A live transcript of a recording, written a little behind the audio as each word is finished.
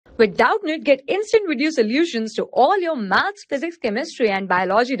With Doubtnut, get instant video solutions to all your maths, physics, chemistry, and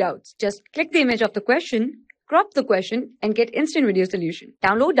biology doubts. Just click the image of the question, crop the question, and get instant video solution.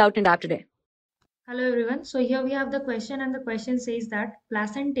 Download Doubtnut app today. Hello everyone. So here we have the question, and the question says that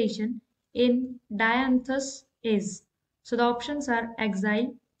placentation in Dianthus is. So the options are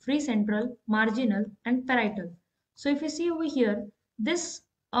axile, free central, marginal, and parietal. So if you see over here, this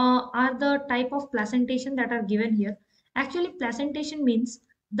are the type of placentation that are given here. Actually, placentation means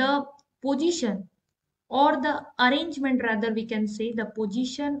the position or the arrangement, rather we can say the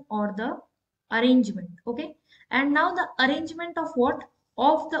position or the arrangement. Okay, and now the arrangement of what?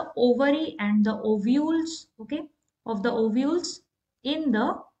 Of the ovary and the ovules. Okay, of the ovules in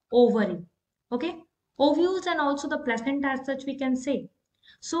the ovary. Okay, ovules and also the placenta as such we can say.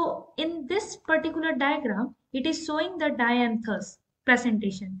 So in this particular diagram, it is showing the dianthus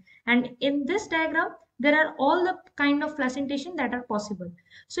placentation, and in this diagram there are all the kind of placentation that are possible.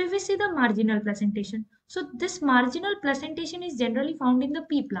 So if we see the marginal placentation, so this marginal placentation is generally found in the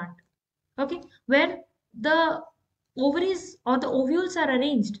pea plant. Okay, where the ovaries or the ovules are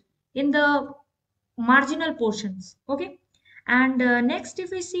arranged in the marginal portions. Okay, and next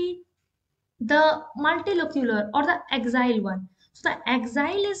if we see the multilocular or the axile one, so the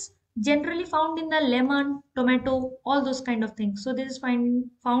axile is generally found in the lemon, tomato, all those kind of things. So this is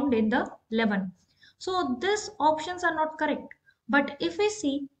found in the lemon. So these options are not correct. But if we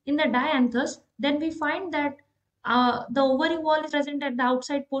see in the dianthus, then we find that the ovary wall is present at the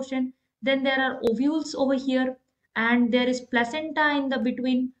outside portion. Then there are ovules over here, and there is placenta in the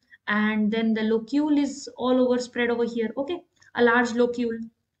between, and then the locule is all over spread over here. Okay, a large locule.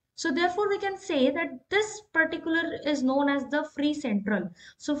 So therefore we can say that this particular is known as the free central.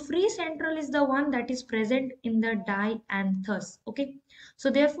 So free central is the one that is present in the dianthus. Okay,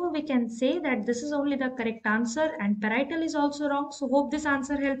 so therefore we can say that this is only the correct answer, and parietal is also wrong. So hope this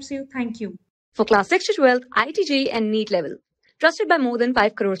answer helps you. Thank you. For class 6 to 12, IIT JEE and NEET level. Trusted by more than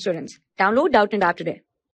 5 crore students. Download Doubtnut app today.